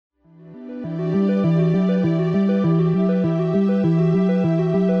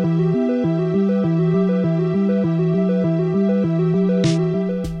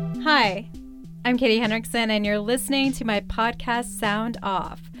Katie Hendrickson, and you're listening to my podcast Sound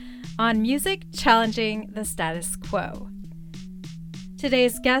Off on music challenging the status quo.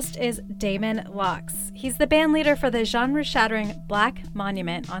 Today's guest is Damon Locks. He's the band leader for the genre-shattering Black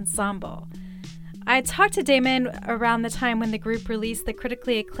Monument Ensemble. I talked to Damon around the time when the group released the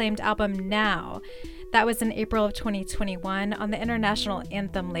critically acclaimed album Now. That was in April of 2021 on the International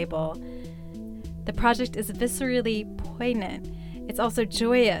Anthem label. The project is viscerally poignant. It's also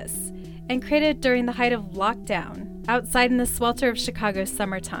joyous and created during the height of lockdown, outside in the swelter of Chicago's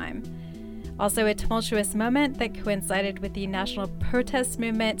summertime. Also a tumultuous moment that coincided with the national protest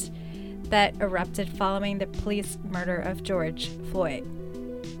movement that erupted following the police murder of George Floyd.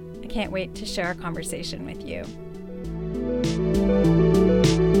 I can't wait to share our conversation with you.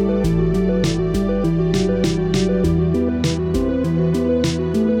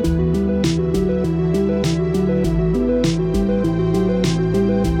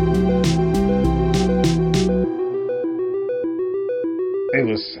 It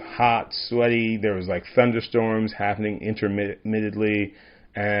was hot, sweaty. There was like thunderstorms happening intermittently,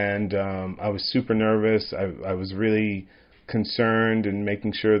 and I was super nervous. I was really concerned and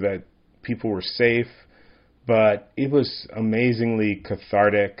making sure that people were safe, but it was amazingly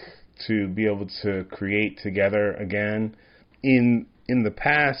cathartic to be able to create together again. In the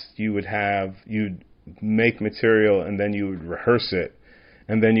past, you'd make material and then you would rehearse it,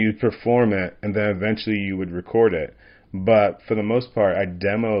 and then you'd perform it, and then eventually you would record it. But for the most part, I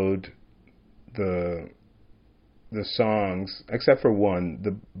demoed the songs, except for one.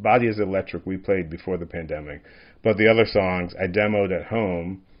 The Body is Electric we played before the pandemic. But the other songs I demoed at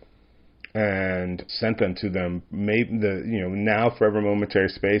home and sent them to them. Maybe Now Forever Momentary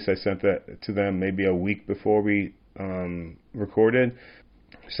Space, I sent that to them maybe a week before we recorded.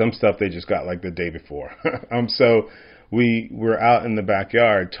 Some stuff they just got like the day before. So we were out in the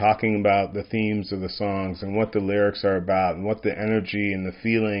backyard talking about the themes of the songs and what the lyrics are about and what the energy and the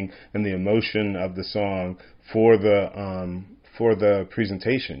feeling and the emotion of the song for the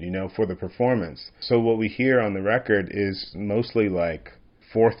presentation, for the performance. So what we hear on the record is mostly like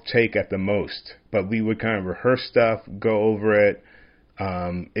fourth take at the most, but we would kind of rehearse stuff, go over it.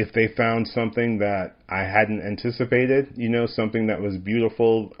 If they found something that I hadn't anticipated, something that was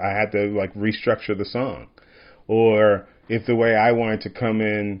beautiful, I had to like restructure the song. Or if the way I wanted to come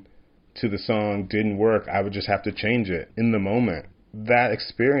in to the song didn't work, I would just have to change it in the moment. That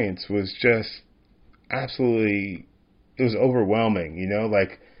experience was just absolutely, it was overwhelming,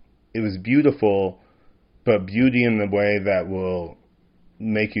 like it was beautiful, but beauty in the way that will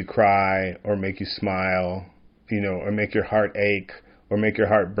make you cry or make you smile, or make your heart ache or make your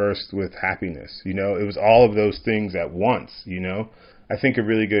heart burst with happiness. It was all of those things at once, I think a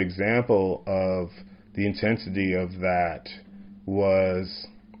really good example of the intensity of that was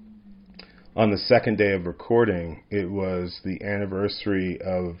on the second day of recording. It was the anniversary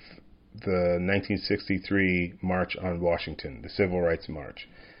of the 1963 March on Washington, the Civil Rights March.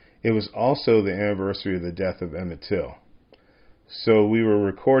 It was also the anniversary of the death of Emmett Till. So we were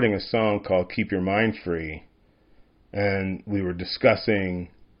recording a song called Keep Your Mind Free, and we were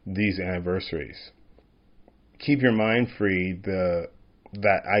discussing these anniversaries. Keep Your Mind Free,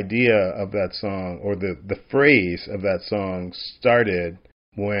 that idea of that song, or the phrase of that song, started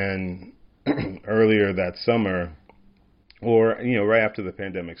when earlier that summer, or right after the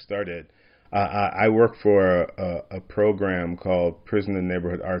pandemic started, I work for a program called Prison and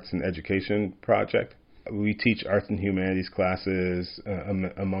Neighborhood Arts and Education Project. We teach arts and humanities classes,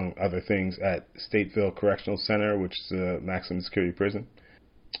 among other things, at Stateville Correctional Center, which is a maximum security prison.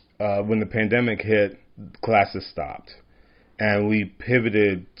 When the pandemic hit, classes stopped. And we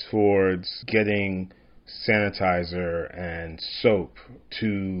pivoted towards getting sanitizer and soap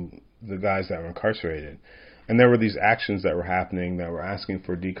to the guys that were incarcerated. And there were these actions that were happening that were asking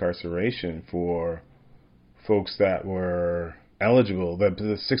for decarceration for folks that were eligible,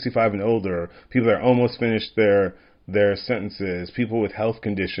 the 65 and older, people that almost finished their sentences, people with health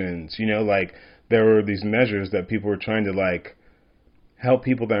conditions. There were these measures that people were trying to help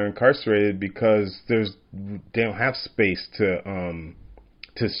people that are incarcerated because they don't have space to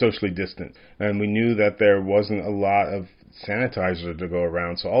socially distance. And we knew that there wasn't a lot of sanitizer to go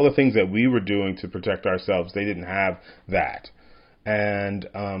around. So all the things that we were doing to protect ourselves, they didn't have that. And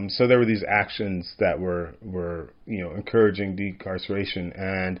so there were these actions that were encouraging decarceration.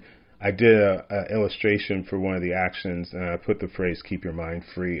 And I did a illustration for one of the actions, and I put the phrase "keep your mind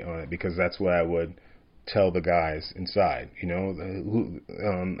free" on it because that's what I would tell the guys inside,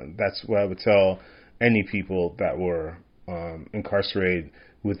 that's what I would tell any people that were incarcerated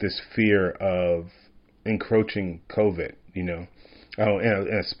with this fear of encroaching COVID, Oh, in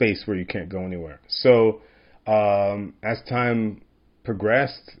a space where you can't go anywhere. So as time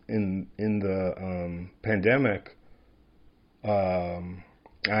progressed in the pandemic,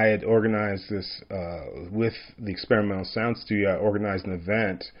 I had organized this with the Experimental Sound Studio. I organized an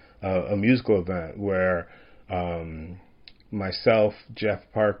event, a musical event, where myself, Jeff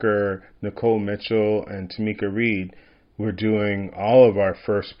Parker, Nicole Mitchell, and Tamika Reed were doing all of our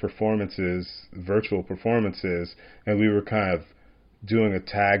first performances, virtual performances, and we were kind of doing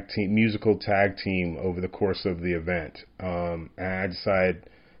a musical tag team over the course of the event. And I decided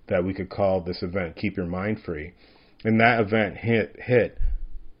that we could call this event "Keep Your Mind Free." And that event hit,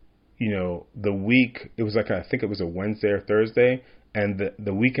 the week, it was I think it was a Wednesday or Thursday, and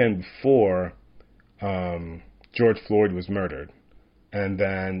the weekend before, George Floyd was murdered. And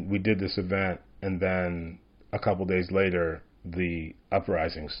then we did this event, and then a couple days later, the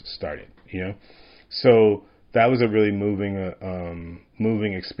uprisings started, So that was a really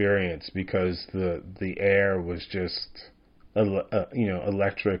moving experience, because the air was just,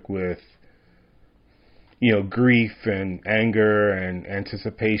 electric with, grief and anger and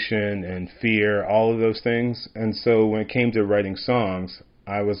anticipation and fear, all of those things. And so when it came to writing songs,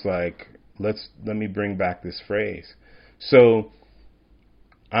 I was like, let me bring back this phrase. So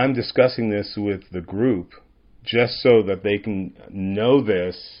I'm discussing this with the group just so that they can know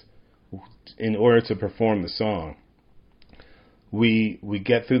this in order to perform the song. We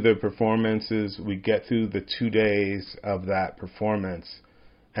get through the performances, we get through the 2 days of that performance,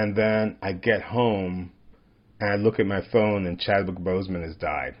 and then I get home and I look at my phone and Chadwick Boseman has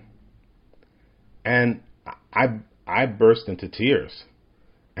died. And I burst into tears.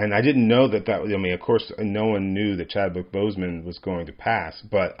 And I didn't know that of course, no one knew that Chadwick Boseman was going to pass,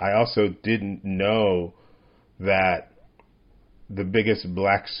 but I also didn't know that the biggest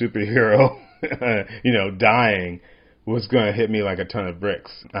black superhero, dying was going to hit me like a ton of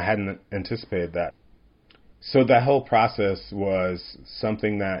bricks. I hadn't anticipated that. So that whole process was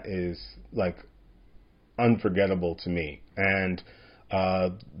something that is unforgettable to me. And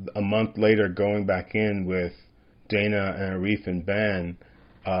a month later, going back in with Dana and Arif and Ben,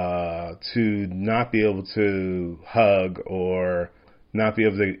 to not be able to hug or not be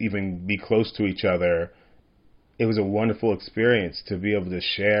able to even be close to each other, it was a wonderful experience to be able to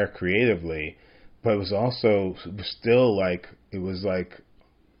share creatively. But it was also still it was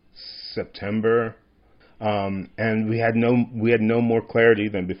September, and we had no more clarity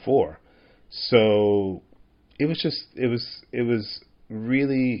than before. So it was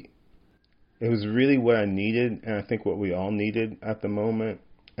really what I needed, and I think what we all needed at the moment.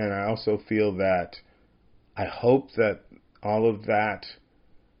 And I also feel that I hope that all of that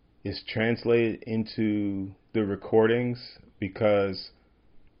is translated into the recordings, because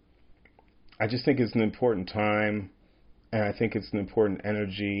I just think it's an important time, and I think it's an important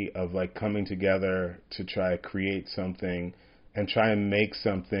energy of coming together to try to create something and try and make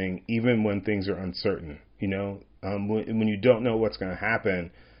something even when things are uncertain, when you don't know what's going to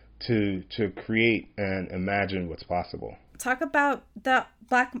happen, to create and imagine what's possible. Talk about the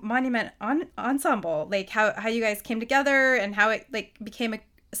Black Monument Ensemble, how you guys came together and how it became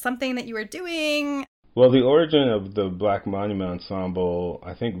something that you were doing. Well, the origin of the Black Monument Ensemble,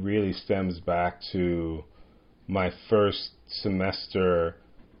 I think, really stems back to my first semester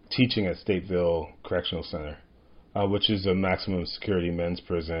teaching at Stateville Correctional Center, which is a maximum security men's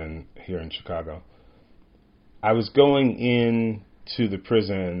prison here in Chicago. I was going into the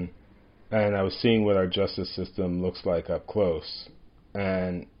prison and I was seeing what our justice system looks like up close,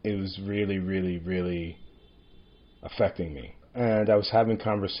 and it was really, really, really affecting me. And I was having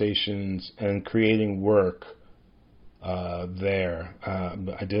conversations and creating work there.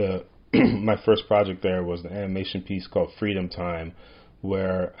 I did my first project there was an animation piece called Freedom Time,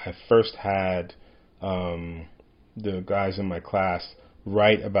 where I first had the guys in my class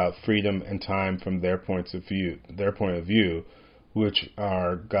write about freedom and time from their point of view, which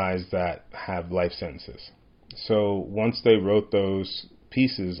are guys that have life sentences. So once they wrote those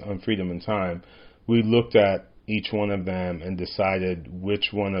pieces on freedom and time, we looked at each one of them and decided which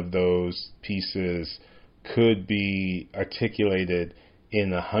one of those pieces could be articulated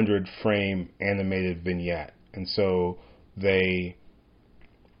in a 100-frame animated vignette. And so they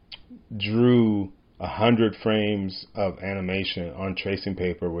drew 100 frames of animation on tracing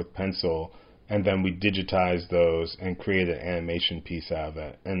paper with pencil, and then we digitized those and created an animation piece out of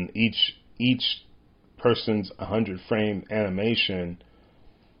it. And each person's 100-frame animation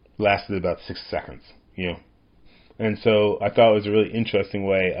lasted about 6 seconds, And so I thought it was a really interesting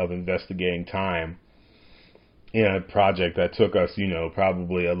way of investigating time in a project that took us,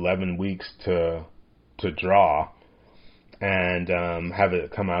 probably 11 weeks to draw. and have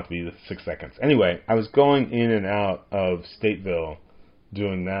it come out to be 6 seconds. Anyway, I was going in and out of Stateville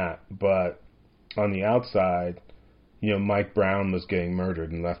doing that, but on the outside, Mike Brown was getting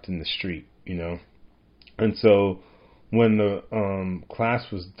murdered and left in the street, And so when the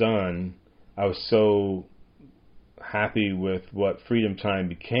class was done, I was so happy with what Freedom Time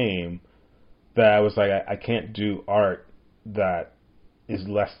became that I was like, I can't do art that is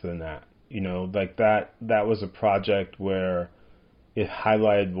less than that. Like that was a project where it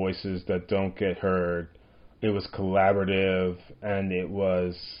highlighted voices that don't get heard. It was collaborative and it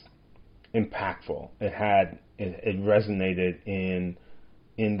was impactful. It resonated in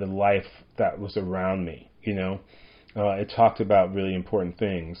the life that was around me, It talked about really important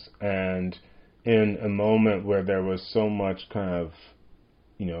things, and in a moment where there was so much kind of,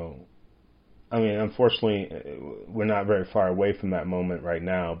 unfortunately, we're not very far away from that moment right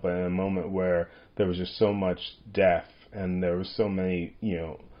now, but in a moment where there was just so much death and there was so many,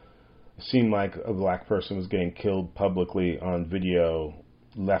 it seemed like a black person was getting killed publicly on video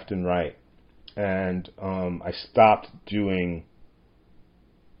left and right. And I stopped doing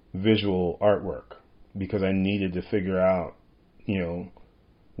visual artwork because I needed to figure out,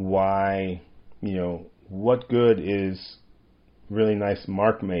 why, what good is really nice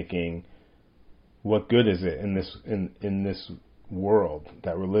mark making? What good is it in this world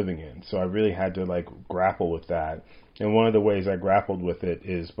that we're living in? So I really had to grapple with that. And one of the ways I grappled with it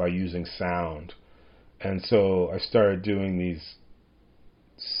is by using sound. And so I started doing these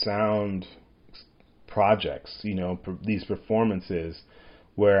sound projects, these performances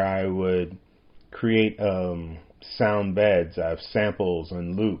where I would create sound beds out of samples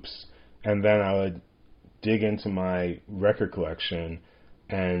and loops, and then I would dig into my record collection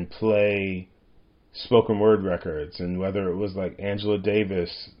and play spoken word records, and whether it was like Angela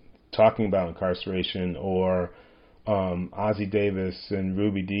Davis talking about incarceration, or Ozzie Davis and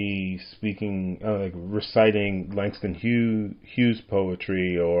Ruby Dee speaking, reciting Langston Hughes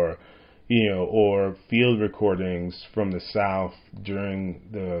poetry, or field recordings from the South during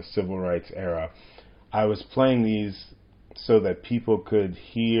the Civil Rights era. I was playing these so that people could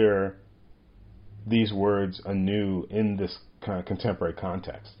hear these words anew in this kind of contemporary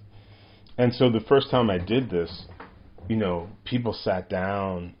context. And so the first time I did this, people sat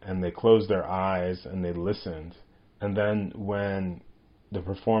down and they closed their eyes and they listened. And then when the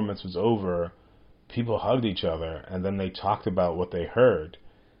performance was over, people hugged each other and then they talked about what they heard.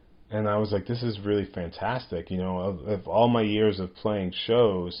 And I was like, this is really fantastic. Of all my years of playing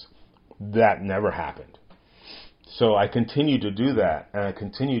shows, that never happened. So I continued to do that, and I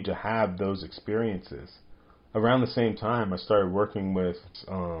continued to have those experiences. Around the same time, I started working with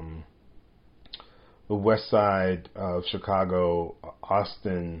the west side of Chicago,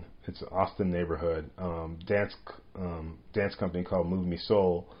 Austin. It's an Austin neighborhood, dance company called Move Me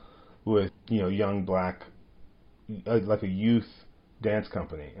Soul, with young black, like a youth dance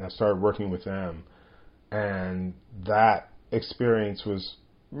company, and I started working with them, and that experience was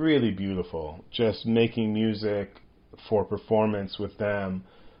really beautiful. Just making music for performance with them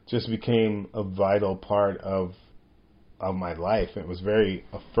just became a vital part of my life. It was very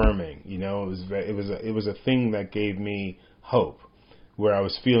affirming, it was a thing that gave me hope, where I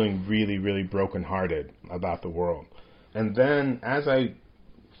was feeling really, really brokenhearted about the world. And then as I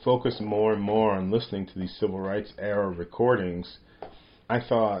focused more and more on listening to these civil rights era recordings, I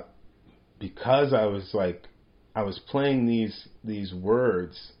thought, because I was playing these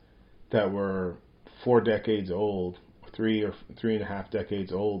words that were 4 decades old, 3.5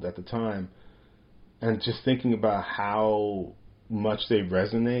 decades old at the time, and just thinking about how much they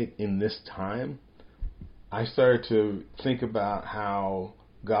resonate in this time, I started to think about how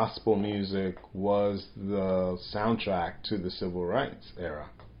gospel music was the soundtrack to the civil rights era.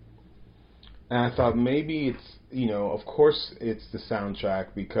 And I thought maybe it's, of course it's the soundtrack,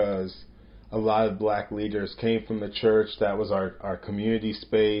 because a lot of black leaders came from the church. That was our community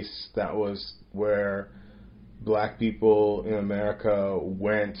space. That was where black people in America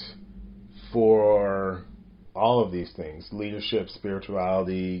went for all of these things: leadership,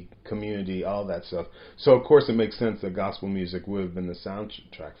 spirituality, community, all that stuff. So of course it makes sense that gospel music would have been the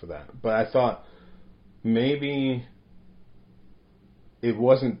soundtrack for that. But I thought maybe it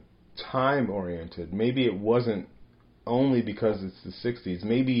wasn't time oriented. Maybe it wasn't only because it's the 60s.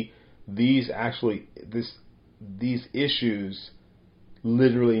 Maybe these issues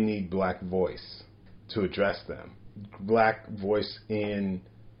literally need black voice to address them. Black voice in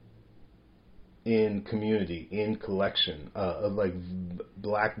community, in collection,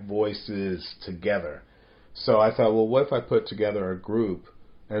 black voices together. So I thought, well, what if I put together a group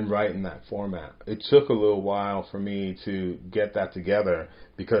and write in that format. It took a little while for me to get that together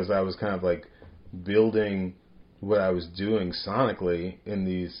because I was kind of like building what I was doing sonically in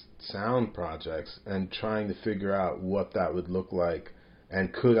these sound projects and trying to figure out what that would look like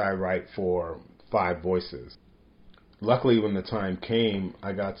and could I write for 5 voices. Luckily, when the time came,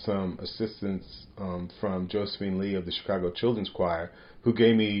 I got some assistance from Josephine Lee of the Chicago Children's Choir, who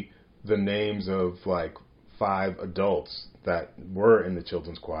gave me the names of like 5 adults that were in the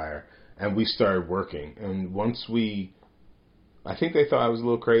children's choir, and we started working. And once I think they thought I was a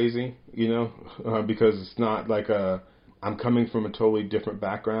little crazy, because it's not like I'm coming from a totally different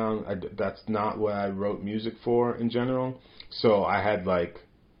background. That's not what I wrote music for in general. So I had like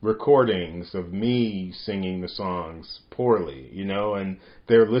recordings of me singing the songs poorly, and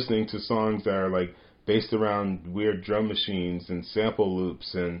they're listening to songs that are like based around weird drum machines and sample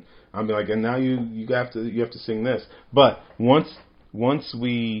loops, and I'm like, and now you have to sing this. But once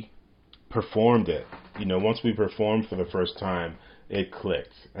we performed it, once we performed for the first time, it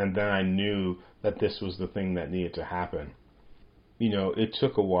clicked, and then I knew that this was the thing that needed to happen. It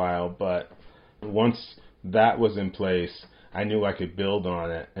took a while, but once that was in place, I knew I could build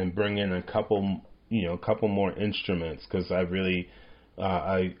on it and bring in a couple more instruments, because I really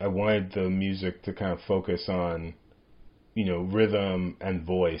I wanted the music to kind of focus on rhythm and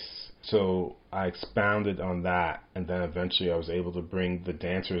voice. So I expounded on that, and then eventually I was able to bring the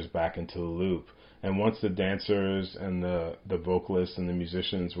dancers back into the loop. And once the dancers and the vocalists and the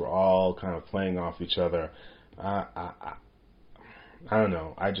musicians were all kind of playing off each other, I don't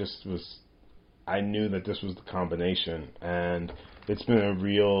know, I knew that this was the combination, and it's been a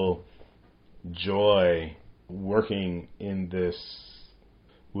real joy working in this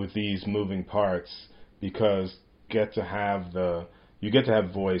with these moving parts, because you get to have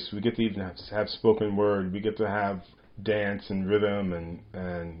voice, we get to even have spoken word, we get to have dance and rhythm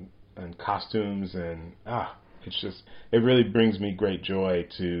and costumes, and it really brings me great joy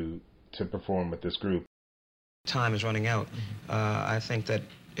to perform with this group. Time is running out. I think that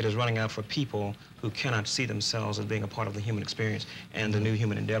it is running out for people who cannot see themselves as being a part of the human experience and the new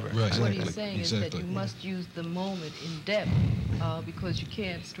human endeavor. Right. What he's saying is that you must use the moment in depth because you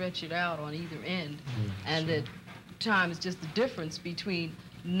can't stretch it out on either end, and that time is just the difference between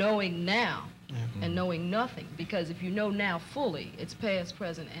knowing now and knowing nothing, because if you know now fully, it's past,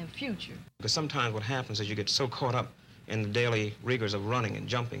 present, and future. Because sometimes what happens is you get so caught up in the daily rigors of running and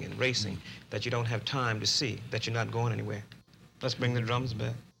jumping and racing that you don't have time to see that you're not going anywhere. Let's bring the drums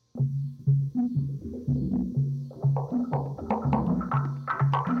back.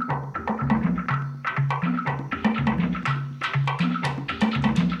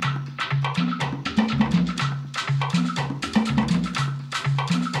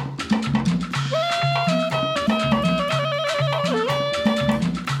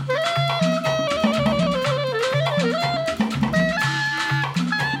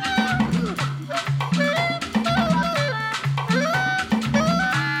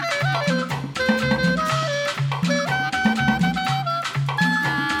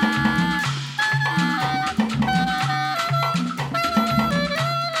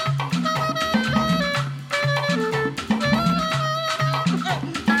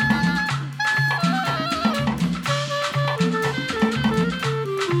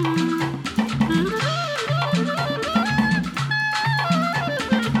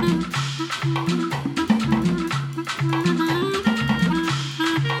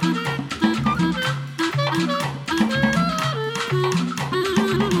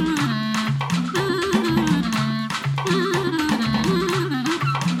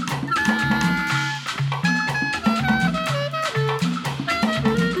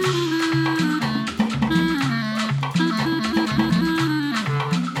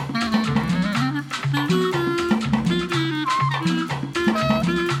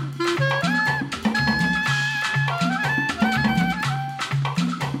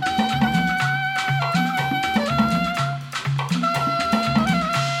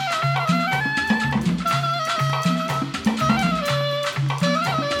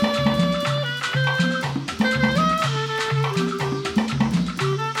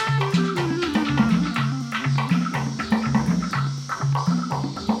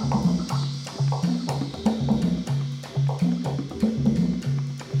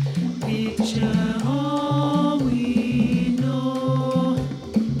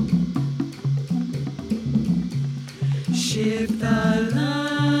 Shift the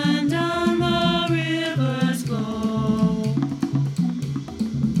line down the river's flow,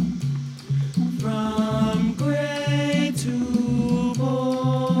 from gray to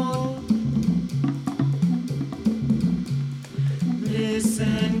bold.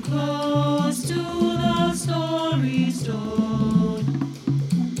 Listen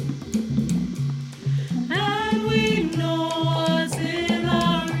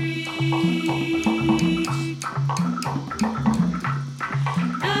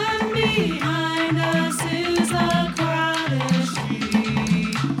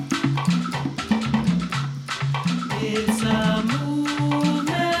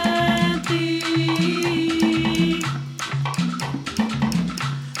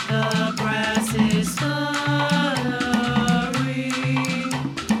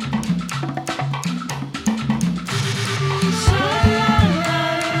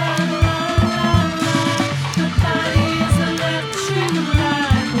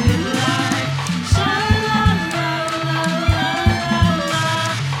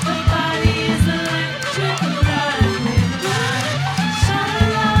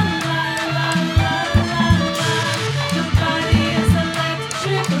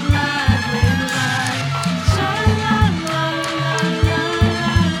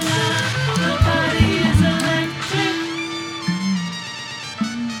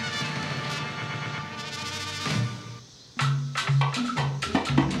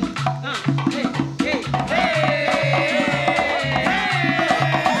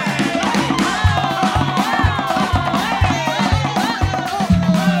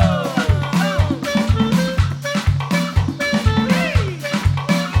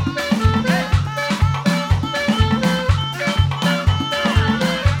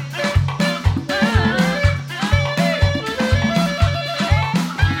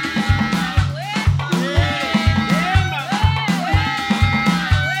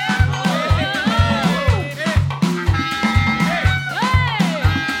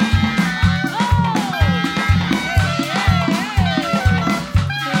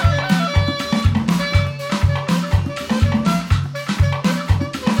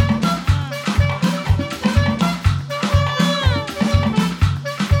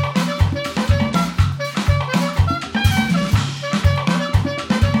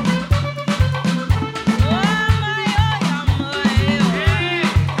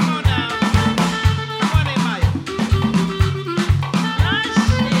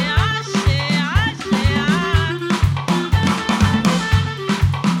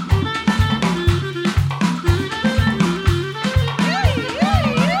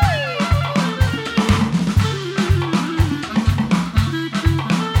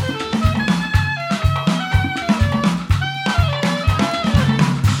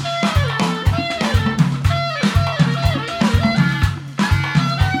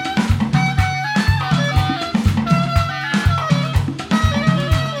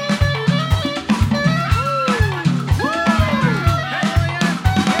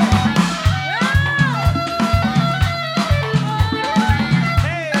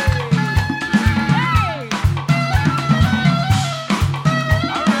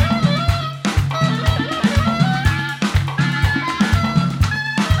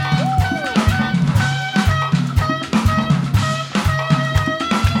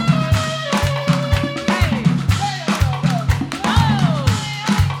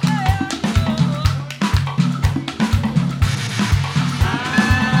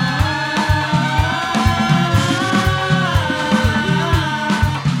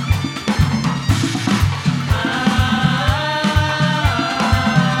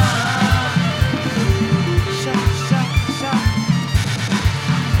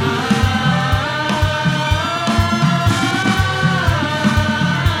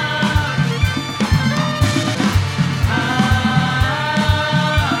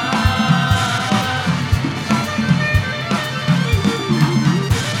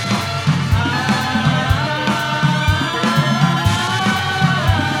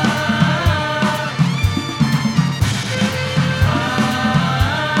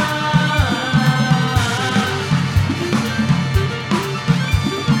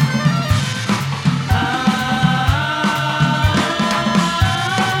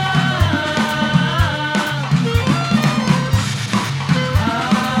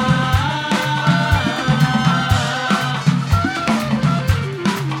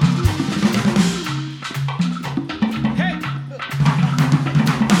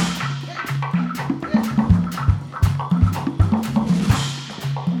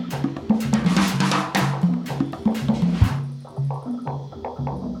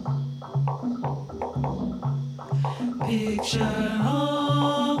Picture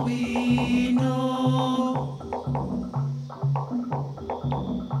all we know.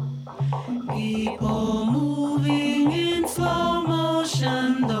 People moving in slow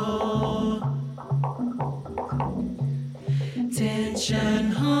motion though.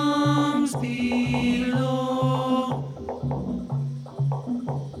 Tension hums below.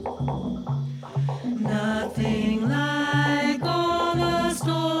 Nothing like all the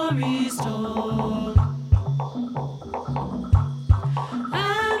stories told.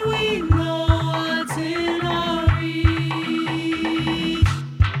 And we know what's in our reach.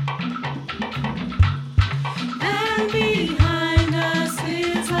 And behind us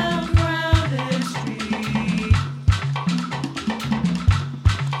is a crowded street.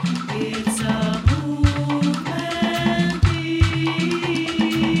 It's a movement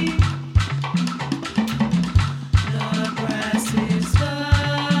beat. The grass is stuttering.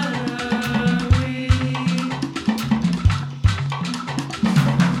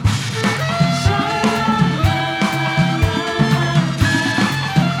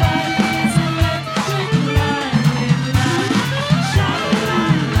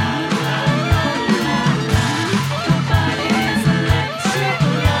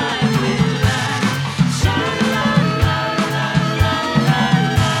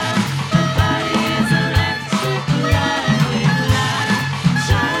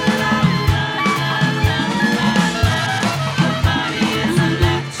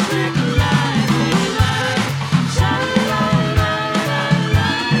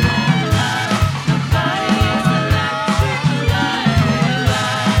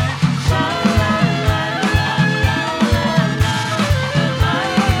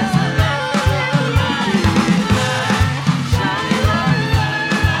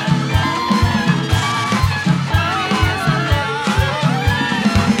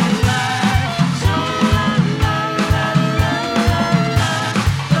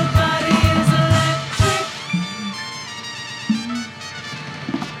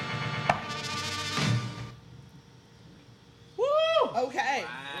 Okay.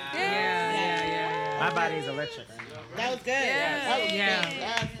 My body's electric. That was good. That was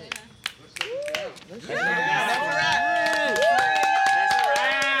fantastic.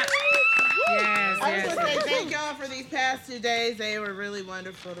 I just want to say thank y'all for these past 2 days. They were really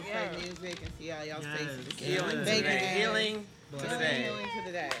wonderful to play music and see how y'all's faces is healing. Thank you. Healing to the day. Healing to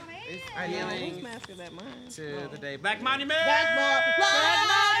the day. It's Healing to the day. Black Monument! Black Monument!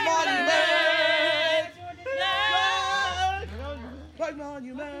 Black Monument! Black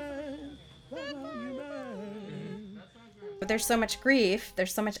Monument! But there's so much grief,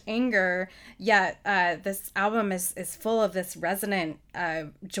 there's so much anger, yet this album is full of this resonant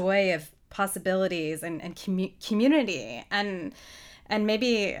joy of possibilities and community, and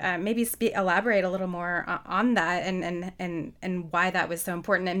maybe elaborate a little more on that and why that was so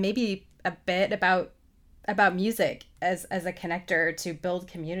important, and maybe a bit about music as a connector to build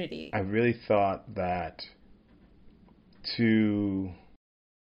community. I really thought that to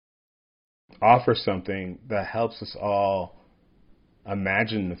offer something that helps us all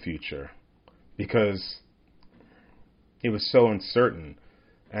imagine the future, because it was so uncertain,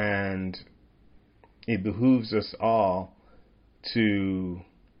 and it behooves us all to,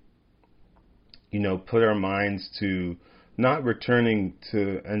 put our minds to not returning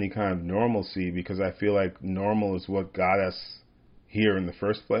to any kind of normalcy, because I feel like normal is what got us here in the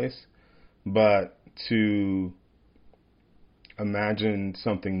first place, but to imagine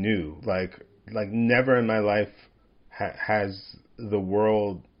something new. Like never in my life has the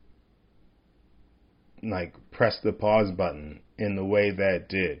world pressed the pause button in the way that it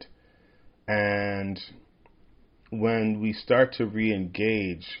did. And when we start to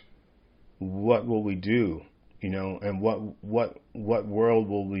re-engage, what will we do? And what world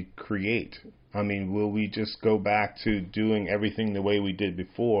will we create? I mean, will we just go back to doing everything the way we did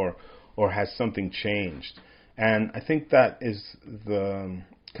before, or has something changed? And I think that is the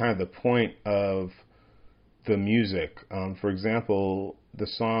kind of the point of the music. For example, the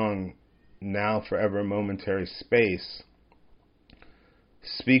song "Now Forever Momentary Space"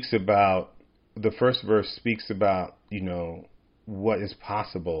 speaks about, the first verse speaks about, what is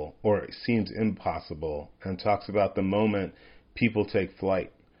possible or it seems impossible, and talks about the moment people take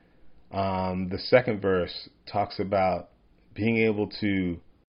flight. The second verse talks about being able to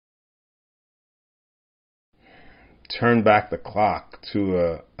turn back the clock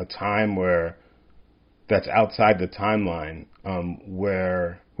to a time where that's outside the timeline,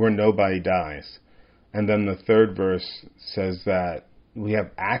 where nobody dies. And then the third verse says that we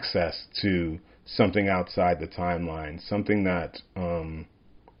have access to something outside the timeline, something that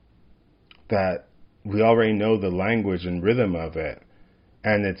we already know the language and rhythm of it,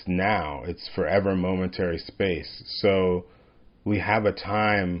 and it's now. It's forever momentary space. So we have a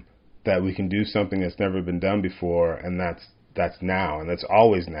time that we can do something that's never been done before, and that's now, and that's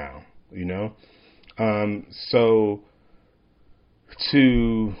always now, you know? So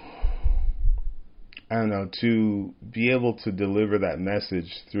to be able to deliver that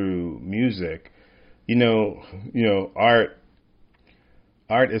message through music,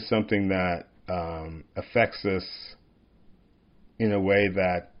 art is something that affects us in a way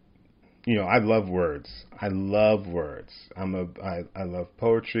that, I love words. I love words. I love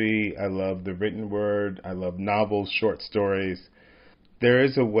poetry. I love the written word. I love novels, short stories. There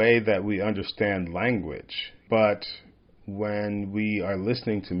is a way that we understand language, but when we are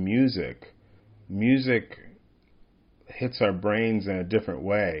listening to music hits our brains in a different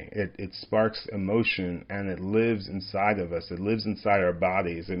way. It sparks emotion, and it lives inside of us. It lives inside our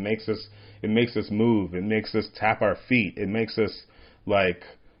bodies. It makes us move. It makes us tap our feet. It makes us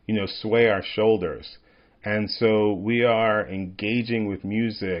sway our shoulders. And so we are engaging with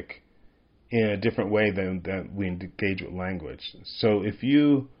music in a different way than we engage with language. So if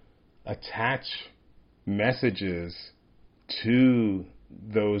you attach messages to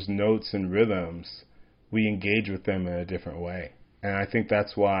those notes and rhythms, we engage with them in a different way. And I think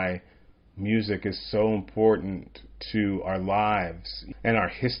that's why music is so important to our lives and our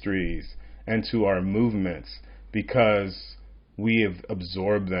histories and to our movements, because we have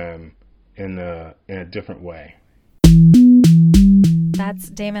absorbed them in a different way. That's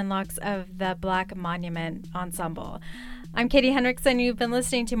Damon Locks of the Black Monument Ensemble. I'm Katie Hendrickson. You've been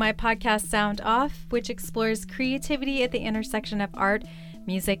listening to my podcast Sound Off, which explores creativity at the intersection of art,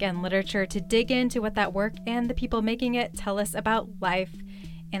 music, and literature to dig into what that work and the people making it tell us about life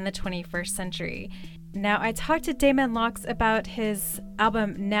in the 21st century. Now, I talked to Damon Locks about his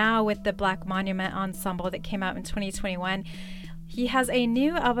album Now with the Black Monument Ensemble that came out in 2021. He has a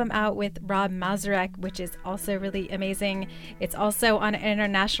new album out with Rob Mazurek, which is also really amazing. It's also on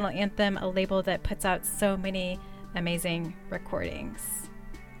International Anthem, a label that puts out so many amazing recordings.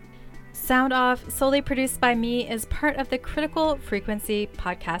 Sound Off, solely produced by me, is part of the Critical Frequency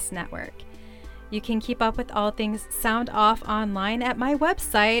Podcast Network. You can keep up with all things Sound Off online at my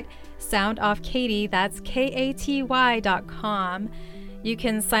website, soundoffkatie, that's KATY.com. You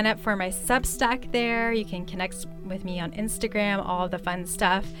can sign up for my Substack there. You can connect with me on Instagram, all the fun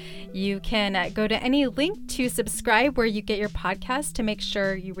stuff. You can go to any link to subscribe where you get your podcast to make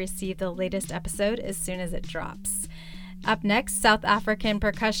sure you receive the latest episode as soon as it drops. Up next, South African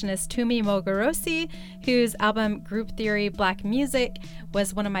percussionist Tumi Mogorosi, whose album Group Theory Black Music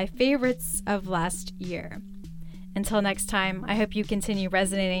was one of my favorites of last year. Until next time, I hope you continue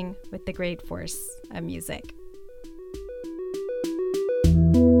resonating with the great force of music.